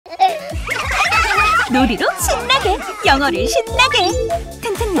놀이로 신나게, 영어를 신나게.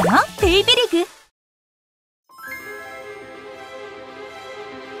 튼튼영어 베이비리그.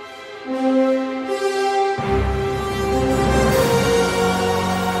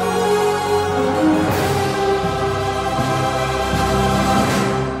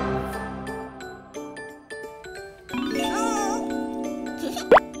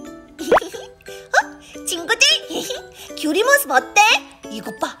 친구들, 규리 모습 어때?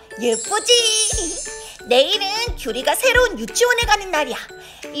 이것 봐, 예쁘지? 내일은 규리가 새로운 유치원에 가는 날이야.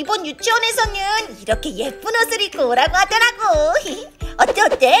 이번 유치원에서는 이렇게 예쁜 옷을 입고 오라고 하더라고.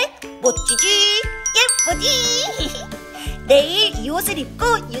 어때? 멋지지? 예쁘지? 내일 이 옷을 입고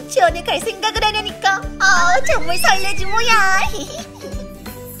유치원에 갈 생각을 하려니까 정말 설레지 뭐야.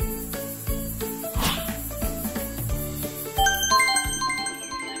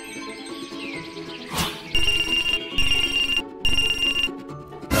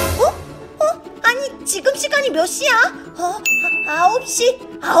 아니, 지금 시간이 몇 시야? 9시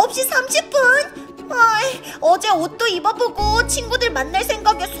 30분? 어제 옷도 입어보고 친구들 만날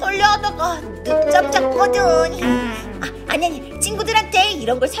생각에 설레하다가 늦잠 잤거든. 아니, 친구들한테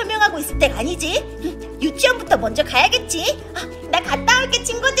이런 걸 설명하고 있을 때가 아니지. 유치원부터 먼저 가야겠지. 나 갔다 올게,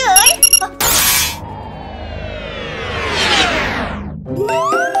 친구들.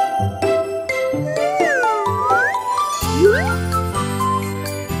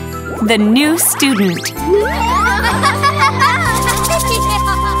 The new student.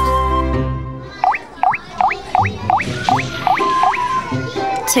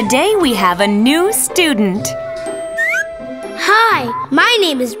 Today we have a new student. Hi, my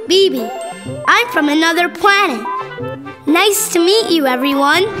name is Bibi. I'm from another planet. Nice to meet you,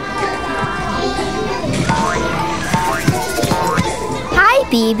 everyone. Hi,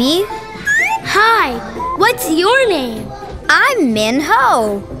 Bibi. Hi, what's your name? I'm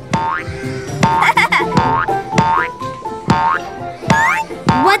Minho.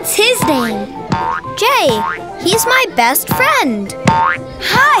 What's his name? Jay. He's my best friend.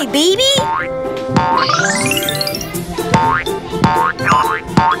 Hi, baby.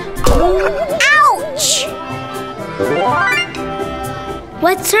 Ouch!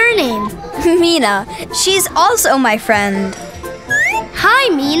 What's her name? Mina. She's also my friend. Hi,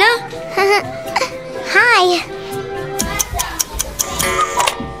 Mina. Hi.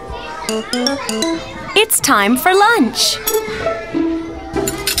 It's time for lunch.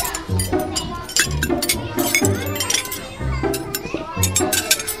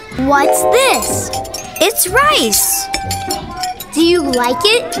 What's this? It's rice. Do you like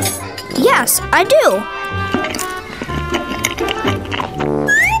it? Yes, I do.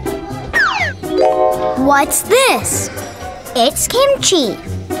 What's this? It's kimchi.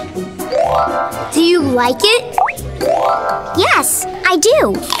 Do you like it? Yes, I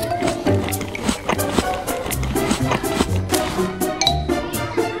do.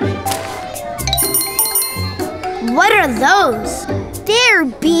 What are those? They're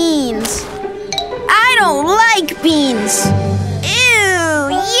beans. I don't like beans. Ew,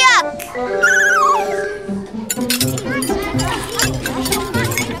 yuck.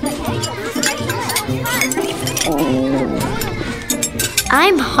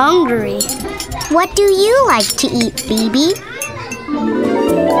 I'm hungry. What do you like to eat, Bibi?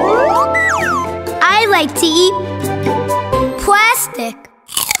 I like to eat plastic.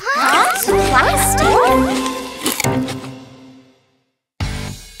 Huh? Plastic?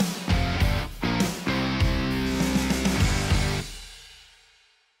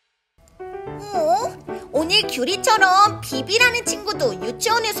 오늘 규리처럼 비비라는 친구도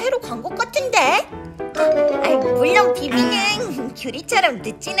유치원에 새로 간 것 같은데? 물론 비비는 규리처럼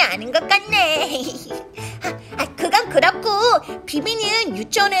늦지는 않은 것 같네. 그건 그렇고 비비는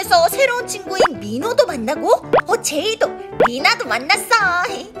유치원에서 새로운 친구인 민호도 만나고 제이도 미나도 만났어.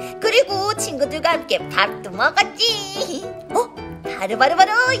 그리고 친구들과 함께 밥도 먹었지.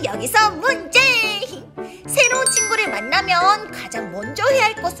 바로 여기서 문제. 새로운 친구를 만나면 가장 먼저 해야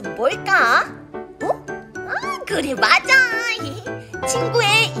할 것은 뭘까? 그래, 맞아.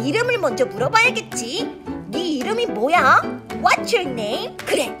 친구의 이름을 먼저 물어봐야겠지. 네 이름이 뭐야? What's your name?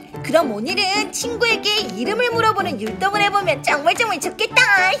 그래, 그럼 오늘은 친구에게 이름을 물어보는 율동을 해보면 정말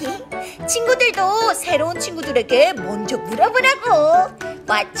좋겠다. 친구들도 새로운 친구들에게 먼저 물어보라고.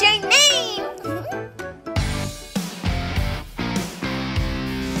 What's your name?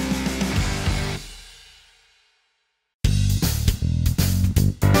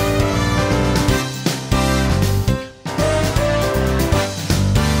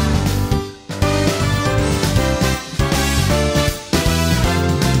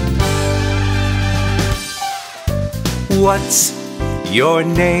 What's your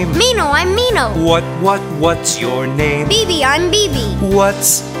name? Minho, I'm Minho. What's your name? Bibi, I'm Bibi.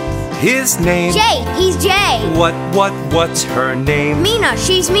 What's his name? Jay, he's Jay. What's her name? Mina,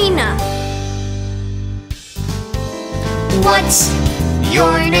 she's Mina. What's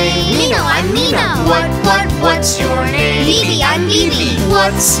your name? Minho, I'm Minho. What's your name? Bibi, I'm Bibi.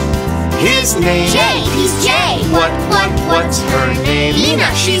 What's his name? Jay, he's Jay. What's her name?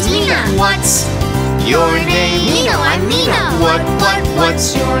 Mina, she's Mina. What's your name? Minho, I'm Minho.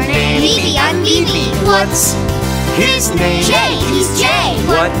 What's your name? Bibi, I'm Bibi. What's his name? Jay, he's Jay.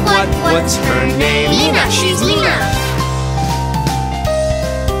 What's her name? Mina, she's Mina.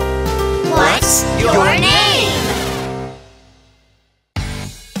 What's your name?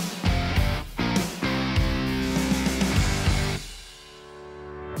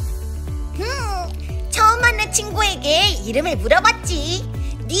 처음 만난 친구에게 이름을 물어봤지.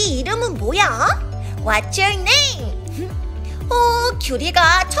 네 이름은 뭐야? What's your name?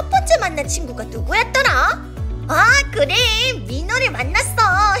 규리가 첫 번째 만난 친구가 누구였더라? 아, 그래, 민호를 만났어.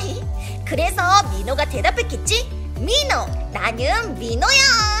 그래서 민호가 대답했겠지? 민호, 나는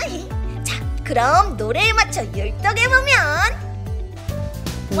민호야. 자, 그럼 노래에 맞춰 율동해보면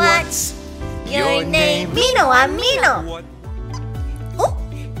What's your name? 민호, I'm 민호.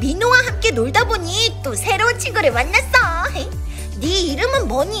 민호와 함께 놀다 보니 또 새로운 친구를 만났어. 네 이름은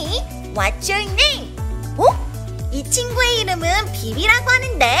뭐니? What's your name? 이 친구의 이름은 비비라고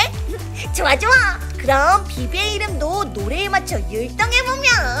하는데. 좋아. 그럼 비비의 이름도 노래에 맞춰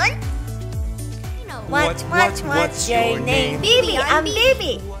율동해보면 What's your name? Bibi, I'm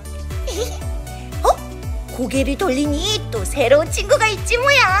Bibi. 고개를 돌리니 또 새로운 친구가 있지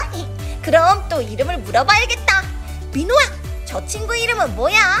뭐야. 그럼 또 이름을 물어봐야겠다. 민호야, 저 친구 이름은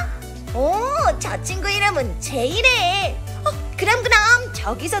뭐야? 저 친구 이름은 제이래. 그럼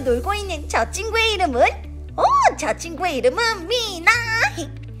저기서 놀고 있는 저 친구의 이름은? 저 친구의 이름은 미나.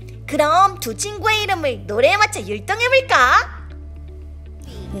 그럼 두 친구의 이름을 노래에 맞춰 율동해볼까?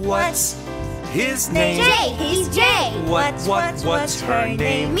 What's his name? Jay, he's Jay. What's her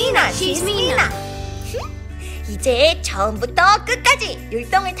name? Mina, she's Mina. 이제 처음부터 끝까지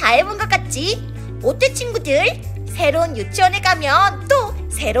율동을 다 해본 것 같지? 어때 친구들? 새로운 유치원에 가면 또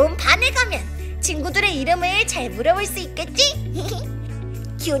새로운 반에 가면 친구들의 이름을 잘 물어볼 수 있겠지?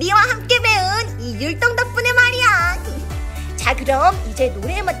 규리와 함께 배운 이 율동 덕분에 말이야. 자, 그럼 이제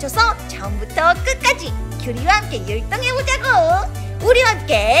노래에 맞춰서 처음부터 끝까지 규리와 함께 율동해보자고. 우리와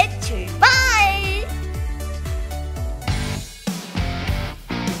함께 출발!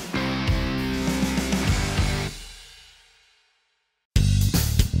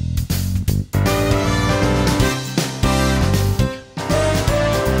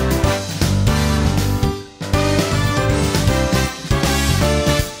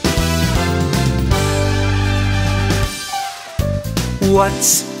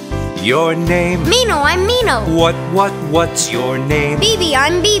 What's your name? Minho, I'm Minho. What's your name? Bibi,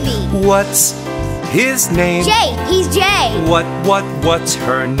 I'm Bibi. What's his name? Jay, he's Jay. What's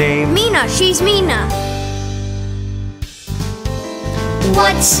her name? Mina, she's Mina.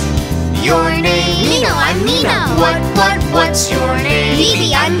 What's your name? Minho, I'm Minho. What's your name?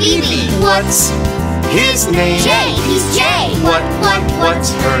 Bibi, I'm Bibi. What's his name? Jay, he's Jay.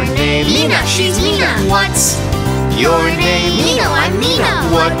 What's her name? Mina, she's Mina. What's your name? Minho, I'm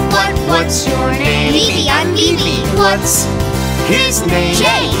Minho. What's your name? Bibi, I'm Bibi. What's his name?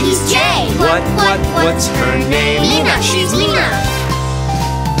 Jay, he's Jay. What's her name? Mina, she's Mina.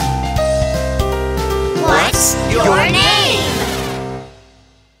 What's Your name?